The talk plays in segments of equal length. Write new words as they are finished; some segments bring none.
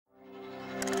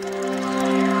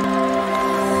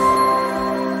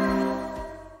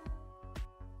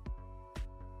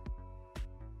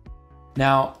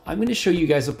Now, I'm going to show you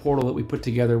guys a portal that we put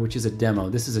together, which is a demo.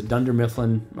 This is a Dunder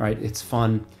Mifflin, right? It's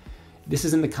fun. This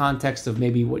is in the context of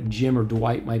maybe what Jim or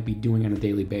Dwight might be doing on a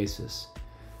daily basis.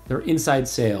 They're inside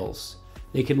sales.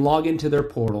 They can log into their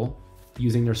portal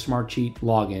using their Smartsheet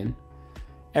login.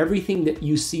 Everything that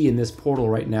you see in this portal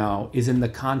right now is in the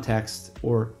context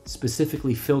or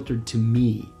specifically filtered to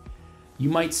me.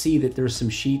 You might see that there's some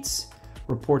sheets,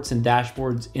 reports, and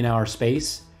dashboards in our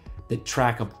space that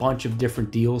track a bunch of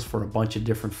different deals for a bunch of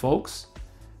different folks.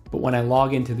 But when I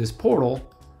log into this portal,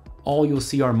 all you'll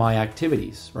see are my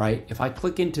activities, right? If I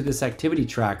click into this activity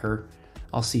tracker,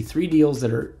 I'll see 3 deals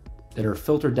that are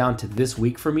filtered down to this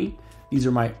week for me. These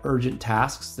are my urgent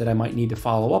tasks that I might need to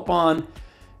follow up on.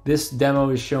 This demo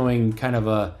is showing kind of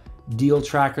a deal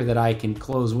tracker that I can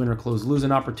close win or close lose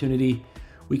an opportunity.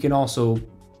 We can also,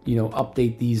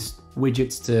 update these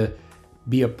widgets to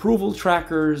be approval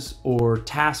trackers or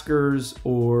taskers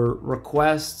or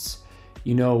requests.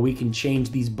 We can change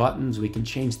these buttons. We can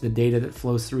change the data that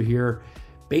flows through here.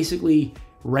 Basically,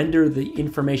 render the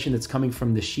information that's coming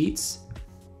from the sheets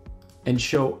and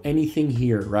show anything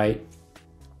here, right?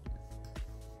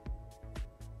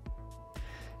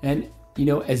 And,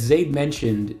 as Zaid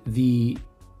mentioned, the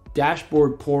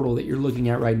dashboard portal that you're looking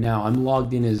at right now, I'm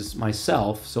logged in as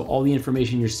myself, so all the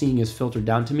information you're seeing is filtered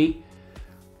down to me.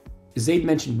 As Zaid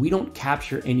mentioned, we don't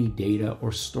capture any data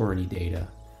or store any data.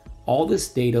 All this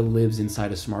data lives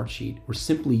inside a Smartsheet. We're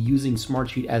simply using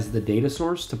Smartsheet as the data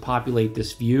source to populate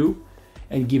this view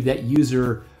and give that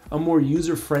user a more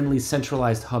user-friendly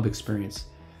centralized hub experience.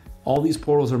 All these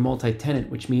portals are multi-tenant,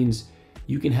 which means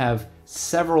you can have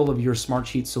several of your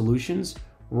Smartsheet solutions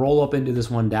roll up into this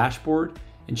one dashboard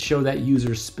and show that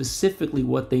user specifically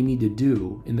what they need to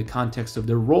do in the context of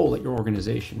their role at your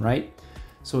organization, right?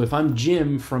 So if I'm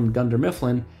Jim from Dunder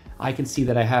Mifflin, I can see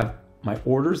that I have my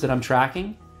orders that I'm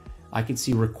tracking. I can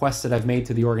see requests that I've made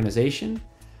to the organization.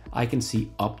 I can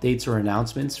see updates or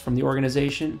announcements from the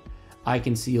organization. I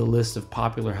can see a list of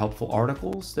popular helpful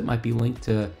articles that might be linked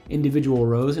to individual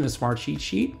rows in a Smartsheet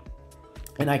sheet.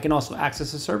 And I can also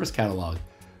access a service catalog,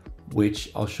 which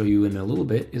I'll show you in a little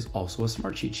bit is also a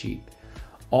Smartsheet sheet.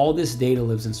 All this data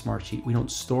lives in Smartsheet. We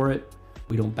don't store it.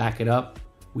 We don't back it up.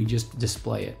 We just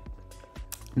display it.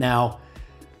 Now,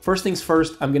 first things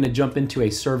first, I'm going to jump into a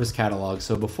service catalog.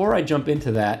 So before I jump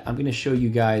into that, I'm going to show you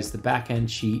guys the backend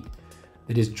sheet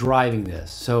that is driving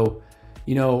this. So,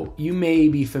 you may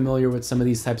be familiar with some of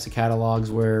these types of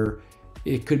catalogs where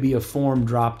it could be a form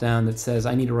dropdown that says,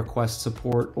 I need to request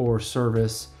support or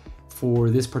service for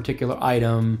this particular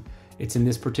item. It's in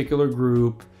this particular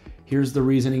group. Here's the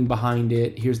reasoning behind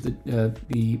it. Here's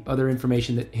the other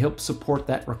information that helps support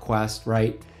that request,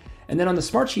 right? And then on the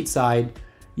Smartsheet side,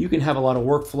 you can have a lot of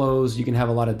workflows. You can have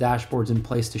a lot of dashboards in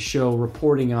place to show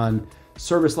reporting on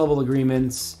service level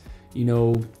agreements,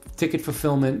 ticket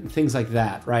fulfillment, things like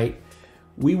that, right?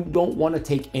 We don't want to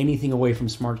take anything away from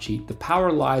Smartsheet. The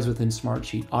power lies within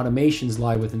Smartsheet. Automations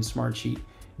lie within Smartsheet.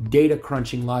 Data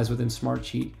crunching lies within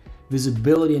Smartsheet.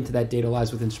 Visibility into that data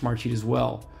lies within Smartsheet as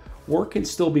well. Work can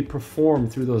still be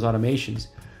performed through those automations.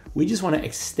 We just want to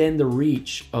extend the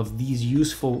reach of these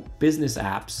useful business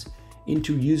apps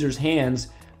into users' hands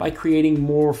by creating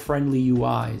more friendly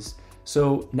UIs.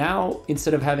 So now,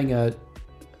 instead of having a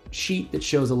sheet that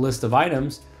shows a list of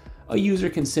items, a user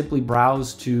can simply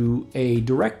browse to a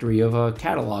directory of a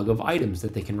catalog of items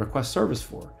that they can request service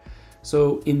for.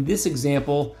 So in this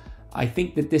example, I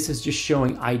think that this is just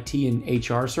showing IT and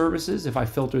HR services. If I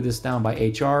filter this down by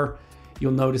HR,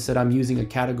 you'll notice that I'm using a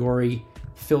category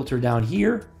filter down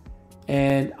here.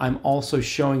 And I'm also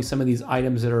showing some of these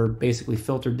items that are basically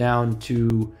filtered down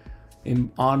to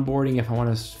onboarding. If I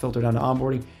want to filter down to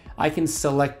onboarding, I can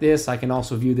select this. I can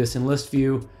also view this in list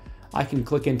view. I can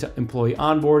click into employee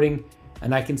onboarding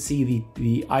and I can see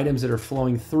the items that are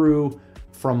flowing through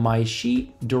from my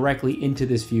sheet directly into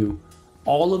this view.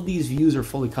 All of these views are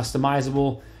fully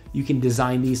customizable. You can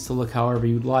design these to look however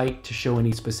you'd like, to show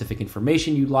any specific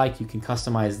information you'd like. You can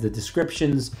customize the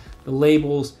descriptions, the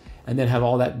labels, and then have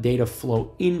all that data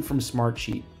flow in from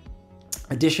Smartsheet.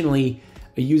 Additionally,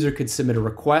 a user could submit a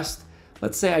request.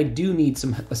 Let's say I do need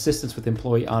some assistance with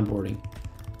employee onboarding.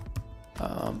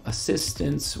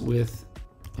 Assistance with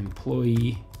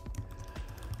employee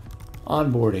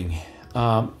onboarding.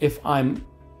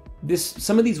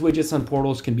 Some of these widgets on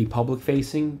portals can be public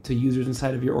facing to users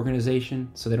inside of your organization,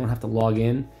 so they don't have to log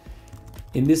in.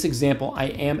 In this example, I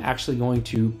am actually going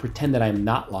to pretend that I'm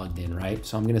not logged in, right?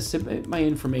 So I'm going to submit my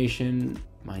information,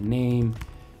 my name.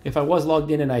 If I was logged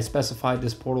in and I specified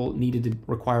this portal needed to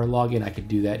require login, I could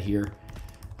do that here.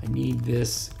 I need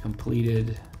this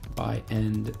completed by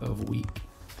end of week.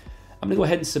 I'm going to go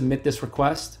ahead and submit this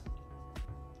request.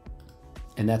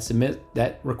 and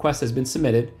that request has been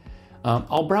submitted.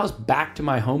 I'll browse back to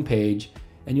my home page,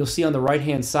 and you'll see on the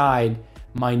right-hand side,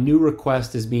 my new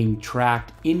request is being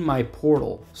tracked in my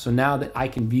portal. So now that I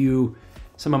can view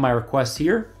some of my requests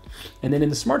here, and then in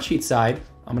the Smartsheet side,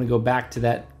 I'm gonna go back to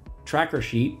that tracker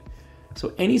sheet.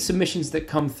 So any submissions that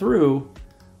come through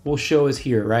will show as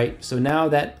here, right? So now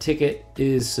that ticket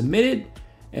is submitted,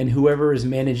 and whoever is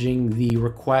managing the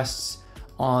requests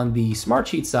on the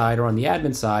Smartsheet side or on the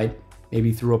admin side,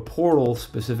 maybe through a portal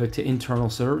specific to internal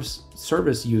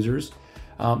service users,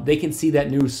 they can see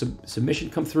that new submission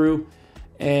come through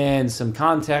and some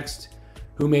context,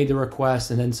 who made the request,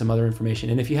 and then some other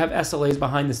information. And if you have SLAs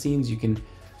behind the scenes, you can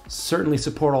certainly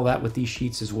support all that with these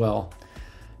sheets as well.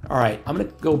 All right, I'm gonna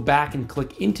go back and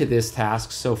click into this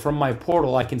task. So from my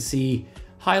portal, I can see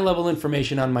high-level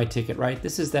information on my ticket, right?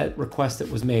 This is that request that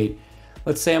was made.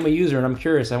 Let's say I'm a user and I'm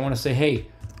curious. I wanna say, hey,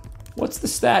 what's the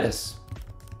status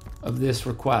of this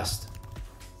request?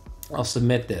 I'll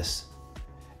submit this.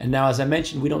 And now, as I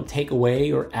mentioned, we don't take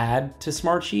away or add to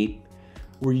Smartsheet.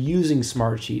 We're using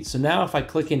Smartsheet. So now if I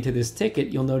click into this ticket,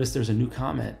 you'll notice there's a new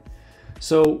comment.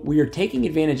 So we are taking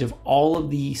advantage of all of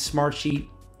the Smartsheet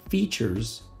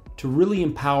features to really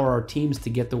empower our teams to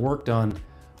get the work done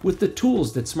with the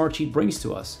tools that Smartsheet brings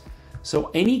to us. So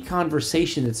any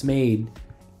conversation that's made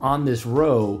on this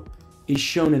row is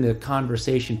shown in a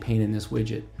conversation pane in this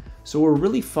widget. So we're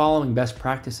really following best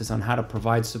practices on how to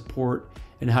provide support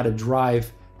and how to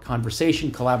drive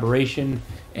conversation, collaboration,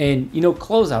 and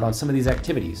closeout on some of these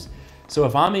activities. So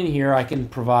if I'm in here, I can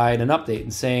provide an update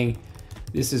and saying,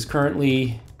 this is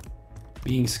currently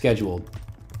being scheduled.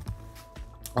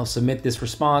 I'll submit this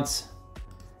response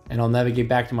and I'll navigate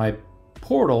back to my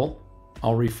portal.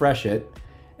 I'll refresh it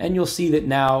and you'll see that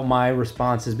now my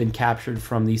response has been captured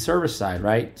from the service side,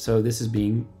 right? So this is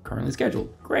being currently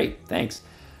scheduled. Great, thanks.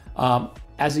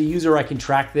 As a user, I can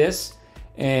track this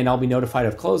and I'll be notified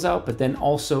of closeout, but then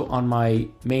also on my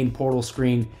main portal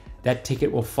screen, that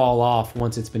ticket will fall off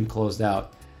once it's been closed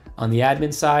out. On the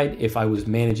admin side, if I was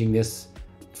managing this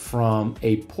from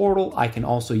a portal, I can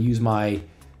also use my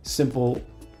simple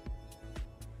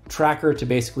tracker to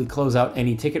basically close out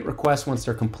any ticket requests once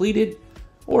they're completed.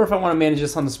 Or if I want to manage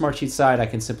this on the Smartsheet side, I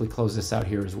can simply close this out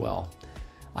here as well.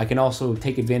 I can also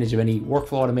take advantage of any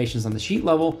workflow automations on the sheet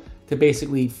level to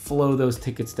basically flow those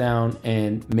tickets down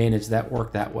and manage that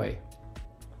work that way.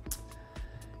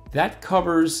 That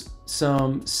covers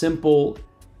some simple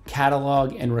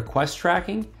catalog and request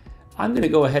tracking. I'm going to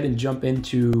go ahead and jump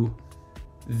into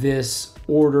this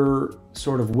order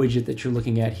sort of widget that you're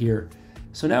looking at here.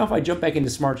 So now if I jump back into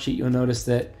Smartsheet, you'll notice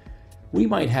that we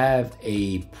might have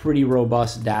a pretty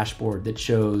robust dashboard that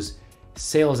shows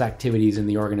sales activities in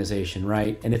the organization,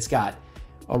 right? And it's got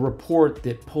a report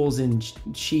that pulls in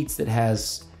sheets that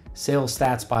has sales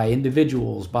stats by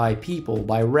individuals, by people,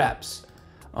 by reps.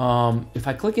 If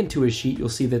I click into a sheet, you'll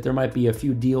see that there might be a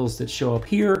few deals that show up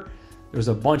here. There's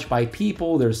a bunch by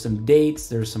people, there's some dates,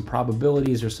 there's some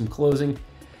probabilities, there's some closing.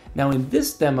 Now in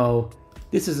this demo,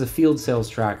 this is a field sales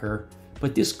tracker,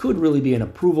 but this could really be an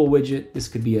approval widget. This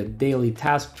could be a daily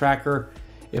task tracker.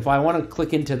 If I want to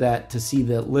click into that to see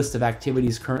the list of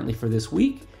activities currently for this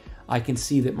week, I can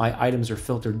see that my items are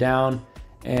filtered down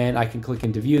and I can click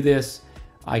into view this.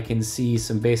 I can see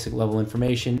some basic level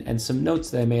information and some notes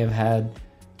that I may have had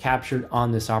captured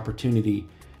on this opportunity.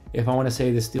 If I want to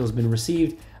say this deal has been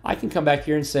received, I can come back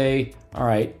here and say, all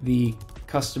right, the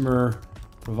customer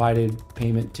provided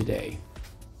payment today.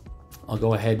 I'll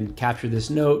go ahead and capture this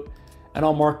note and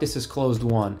I'll mark this as closed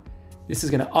won. This is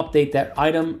going to update that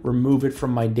item, remove it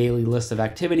from my daily list of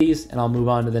activities, and I'll move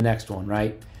on to the next one,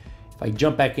 right? If I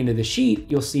jump back into the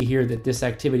sheet, you'll see here that this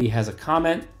activity has a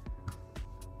comment.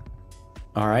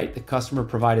 All right, the customer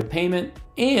provided payment,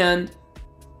 and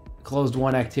closed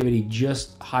one activity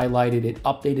just highlighted it,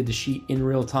 updated the sheet in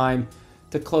real time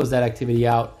to close that activity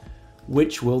out,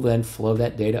 which will then flow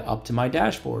that data up to my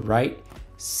dashboard, right?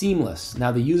 Seamless.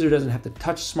 Now the user doesn't have to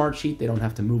touch Smartsheet. They don't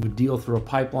have to move a deal through a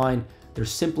pipeline. They're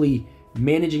simply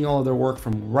managing all of their work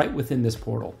from right within this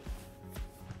portal.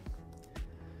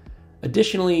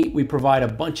 Additionally, we provide a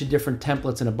bunch of different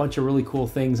templates and a bunch of really cool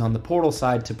things on the portal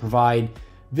side to provide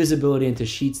visibility into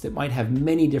sheets that might have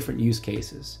many different use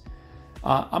cases.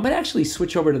 I'm going to actually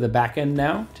switch over to the back end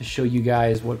now to show you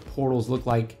guys what portals look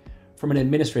like from an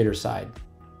administrator side.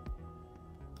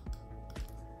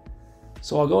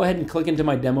 So I'll go ahead and click into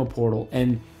my demo portal,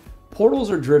 and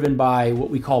portals are driven by what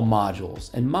we call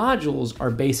modules, and modules are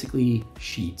basically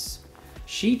sheets.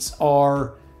 Sheets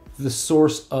are the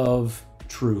source of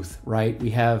truth, right? We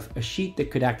have a sheet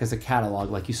that could act as a catalog,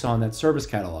 like you saw in that service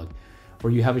catalog, or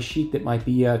you have a sheet that might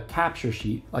be a capture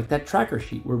sheet, like that tracker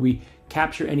sheet, where we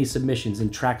capture any submissions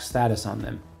and track status on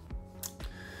them.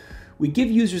 We give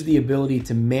users the ability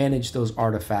to manage those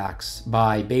artifacts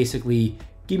by basically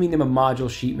giving them a module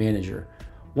sheet manager.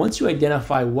 Once you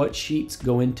identify what sheets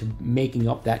go into making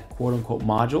up that quote-unquote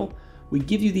module, we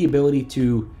give you the ability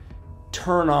to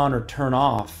turn on or turn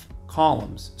off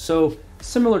columns. So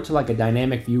similar to like a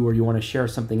dynamic view where you want to share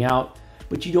something out,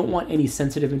 but you don't want any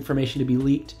sensitive information to be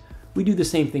leaked, we do the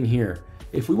same thing here.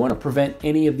 If we want to prevent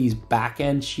any of these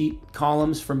back-end sheet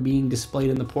columns from being displayed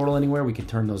in the portal anywhere, we can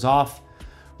turn those off.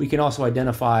 We can also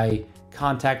identify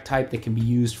contact type that can be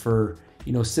used for,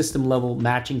 system level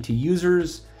matching to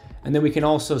users. And then we can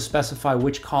also specify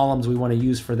which columns we want to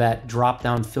use for that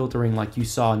drop-down filtering like you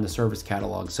saw in the service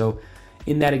catalog. So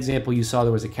in that example, you saw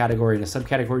there was a category and a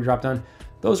subcategory drop-down.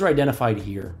 Those are identified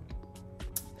here.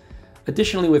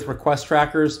 Additionally, with request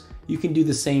trackers, you can do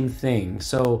the same thing.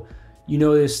 So you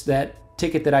notice that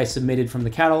ticket that I submitted from the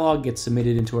catalog gets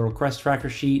submitted into a request tracker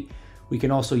sheet. We can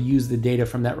also use the data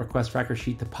from that request tracker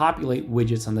sheet to populate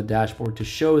widgets on the dashboard to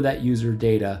show that user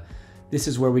data. This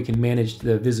is where we can manage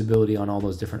the visibility on all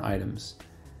those different items.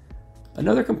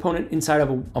 Another component inside of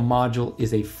a module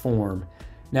is a form.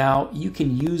 Now, you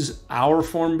can use our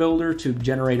form builder to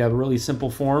generate a really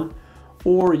simple form,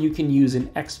 or you can use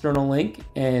an external link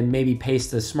and maybe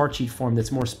paste a Smartsheet form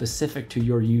that's more specific to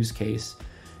your use case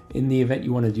in the event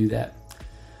you want to do that.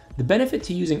 The benefit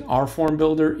to using our form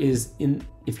builder is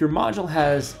if your module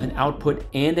has an output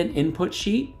and an input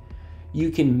sheet, you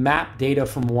can map data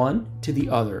from one to the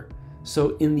other.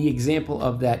 So in the example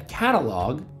of that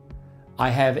catalog, I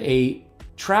have a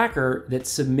tracker that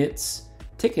submits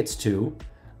tickets to.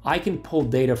 I can pull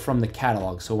data from the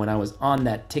catalog. So when I was on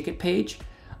that ticket page,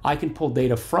 I can pull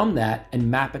data from that and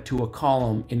map it to a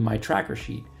column in my tracker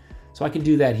sheet. So I can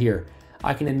do that here.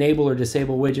 I can enable or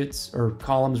disable widgets, or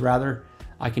columns rather.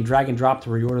 I can drag and drop to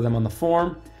reorder them on the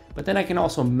form, but then I can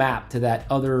also map to that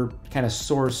other kind of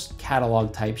source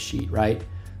catalog type sheet, right?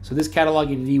 So this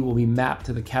catalog entity will be mapped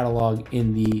to the catalog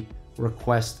in the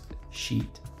request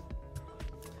sheet.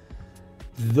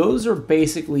 Those are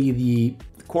basically the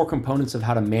core components of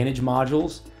how to manage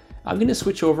modules. I'm going to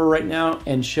switch over right now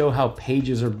and show how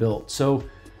pages are built. So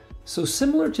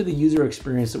similar to the user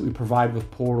experience that we provide with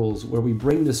portals, where we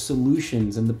bring the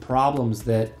solutions and the problems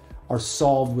that are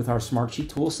solved with our Smartsheet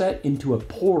toolset into a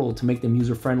portal to make them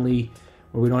user-friendly,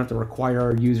 where we don't have to require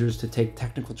our users to take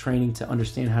technical training to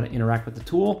understand how to interact with the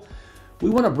tool. We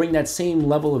want to bring that same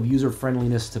level of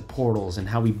user-friendliness to portals and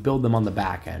how we build them on the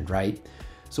back end, right?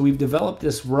 So we've developed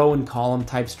this row and column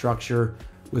type structure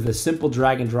with a simple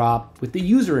drag and drop with the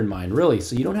user in mind, really.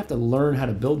 So you don't have to learn how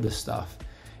to build this stuff.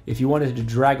 If you wanted to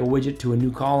drag a widget to a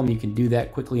new column, you can do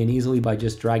that quickly and easily by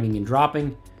just dragging and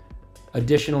dropping.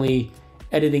 Additionally,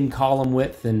 editing column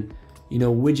width and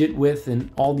widget width and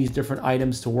all these different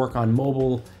items to work on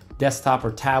mobile, desktop,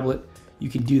 or tablet. You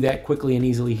can do that quickly and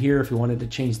easily here if you wanted to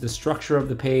change the structure of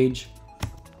the page.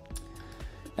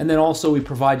 And then also we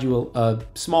provide you a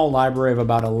small library of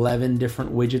about 11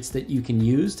 different widgets that you can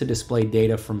use to display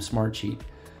data from Smartsheet.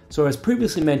 So as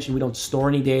previously mentioned, we don't store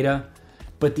any data,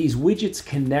 but these widgets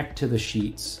connect to the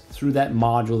sheets through that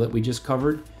module that we just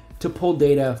covered to pull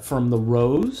data from the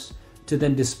rows to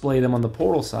then display them on the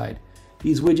portal side.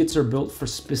 These widgets are built for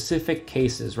specific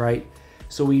cases, right?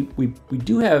 So we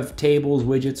do have tables,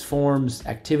 widgets, forms,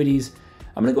 activities.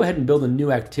 I'm gonna go ahead and build a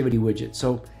new activity widget.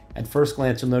 So at first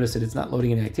glance, you'll notice that it's not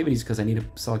loading any activities because I need to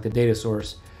select a data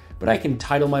source, but I can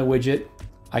title my widget.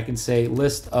 I can say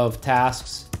list of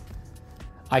tasks.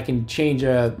 I can change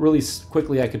really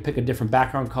quickly. I could pick a different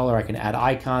background color. I can add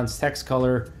icons, text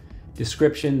color,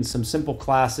 description, some simple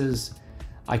classes.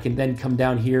 I can then come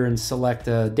down here and select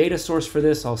a data source for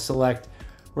this. I'll select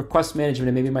request management,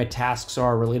 and maybe my tasks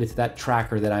are related to that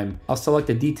tracker that I'll select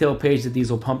a detail page that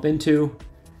these will pump into.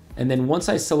 And then once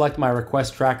I select my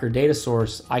request tracker data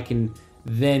source, I can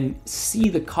then see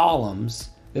the columns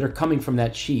that are coming from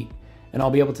that sheet. And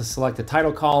I'll be able to select a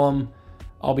title column.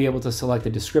 I'll be able to select a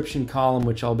description column,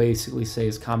 which I'll basically say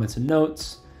is comments and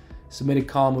notes. Submitted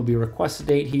column will be request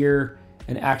date here,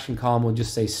 and action column will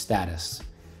just say status.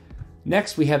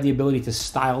 Next, we have the ability to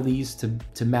style these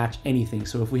to match anything.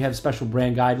 So if we have special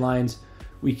brand guidelines,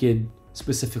 we could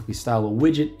specifically style a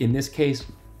widget in this case,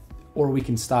 or we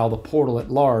can style the portal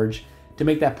at large to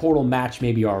make that portal match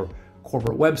maybe our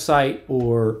corporate website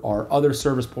or our other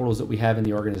service portals that we have in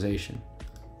the organization.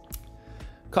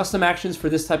 Custom actions for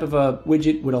this type of a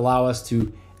widget would allow us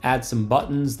to add some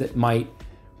buttons that might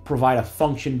provide a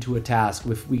function to a task.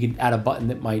 If we could add a button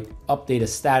that might update a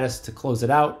status to close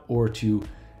it out, or to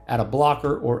add a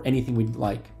blocker, or anything we'd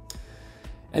like.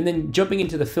 And then jumping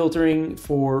into the filtering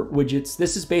for widgets,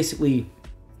 this is basically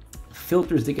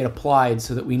filters that get applied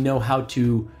so that we know how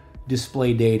to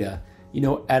display data.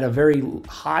 At a very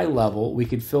high level, we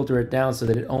could filter it down so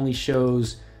that it only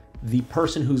shows the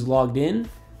person who's logged in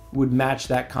would match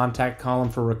that contact column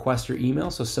for request or email.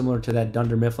 So similar to that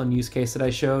Dunder Mifflin use case that I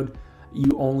showed,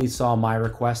 you only saw my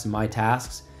requests and my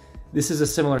tasks. This is a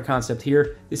similar concept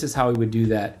here. This is how we would do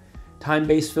that.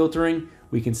 Time-based filtering,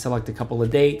 we can select a couple of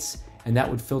dates, and that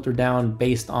would filter down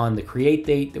based on the create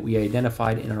date that we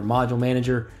identified in our module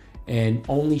manager and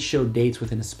only show dates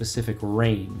within a specific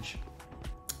range.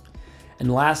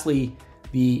 And lastly,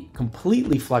 the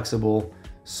completely flexible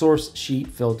source sheet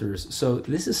filters. So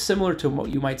this is similar to what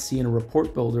you might see in a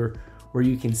report builder, where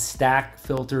you can stack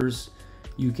filters,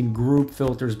 you can group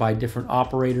filters by different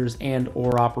operators and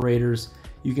or operators,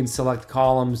 you can select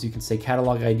columns, you can say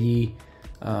catalog ID,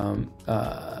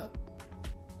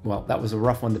 well, that was a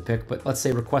rough one to pick, but let's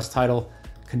say request title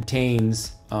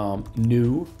contains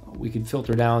new. We can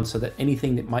filter down so that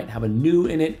anything that might have a new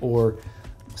in it, or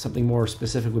something more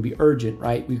specific would be urgent,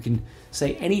 right? We can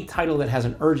say any title that has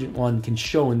an urgent one can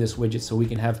show in this widget, so we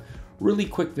can have really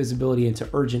quick visibility into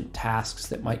urgent tasks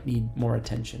that might need more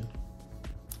attention.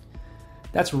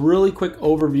 That's a really quick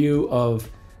overview of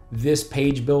this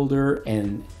page builder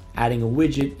and adding a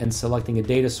widget and selecting a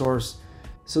data source.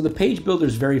 So the page builder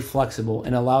is very flexible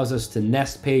and allows us to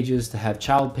nest pages, to have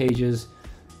child pages.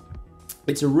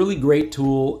 It's a really great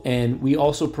tool, and we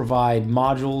also provide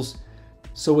modules.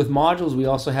 So with modules, we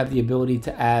also have the ability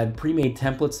to add pre-made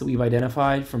templates that we've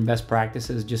identified from best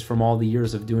practices, just from all the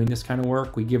years of doing this kind of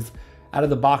work. We give, out of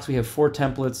the box, we have 4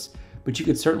 templates, but you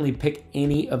could certainly pick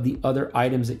any of the other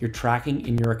items that you're tracking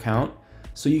in your account.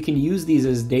 So you can use these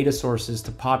as data sources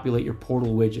to populate your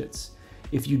portal widgets.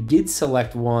 If you did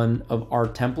select one of our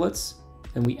templates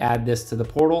and we add this to the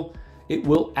portal, it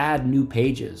will add new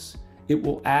pages. It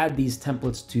will add these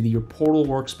templates to your portal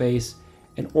workspace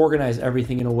and organize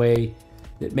everything in a way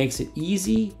that makes it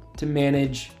easy to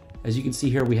manage. As you can see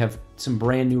here, we have some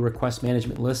brand new request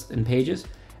management lists and pages,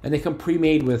 and they come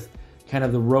pre-made with kind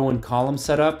of the row and column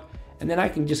setup. And then I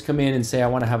can just come in and say I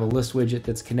want to have a list widget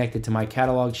that's connected to my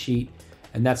catalog sheet,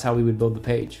 and that's how we would build the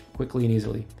page quickly and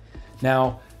easily.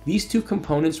 Now, these 2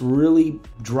 components really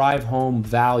drive home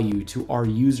value to our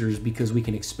users because we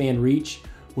can expand reach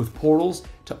with portals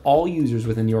to all users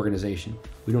within the organization.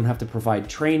 We don't have to provide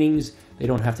trainings. They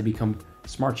don't have to become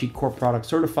Smartsheet Core Product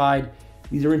certified.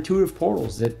 These are intuitive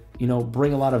portals that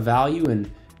bring a lot of value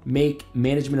and make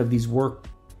management of these work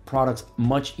products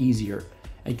much easier.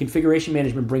 And configuration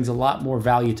management brings a lot more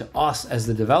value to us as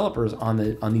the developers on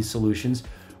these solutions,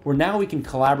 where now we can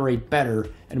collaborate better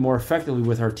and more effectively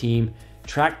with our team,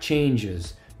 track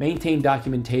changes, maintain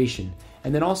documentation,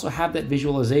 and then also have that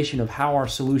visualization of how our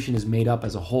solution is made up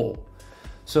as a whole.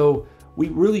 So we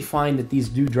really find that these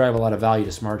do drive a lot of value to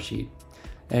Smartsheet.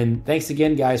 And thanks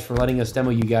again, guys, for letting us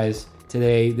demo you guys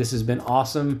today. This has been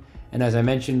awesome. And as I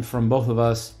mentioned from both of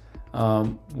us,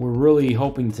 we're really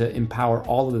hoping to empower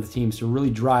all of the teams to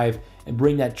really drive and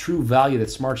bring that true value that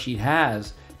Smartsheet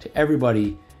has to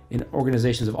everybody in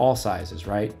organizations of all sizes,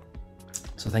 right?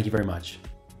 So thank you very much.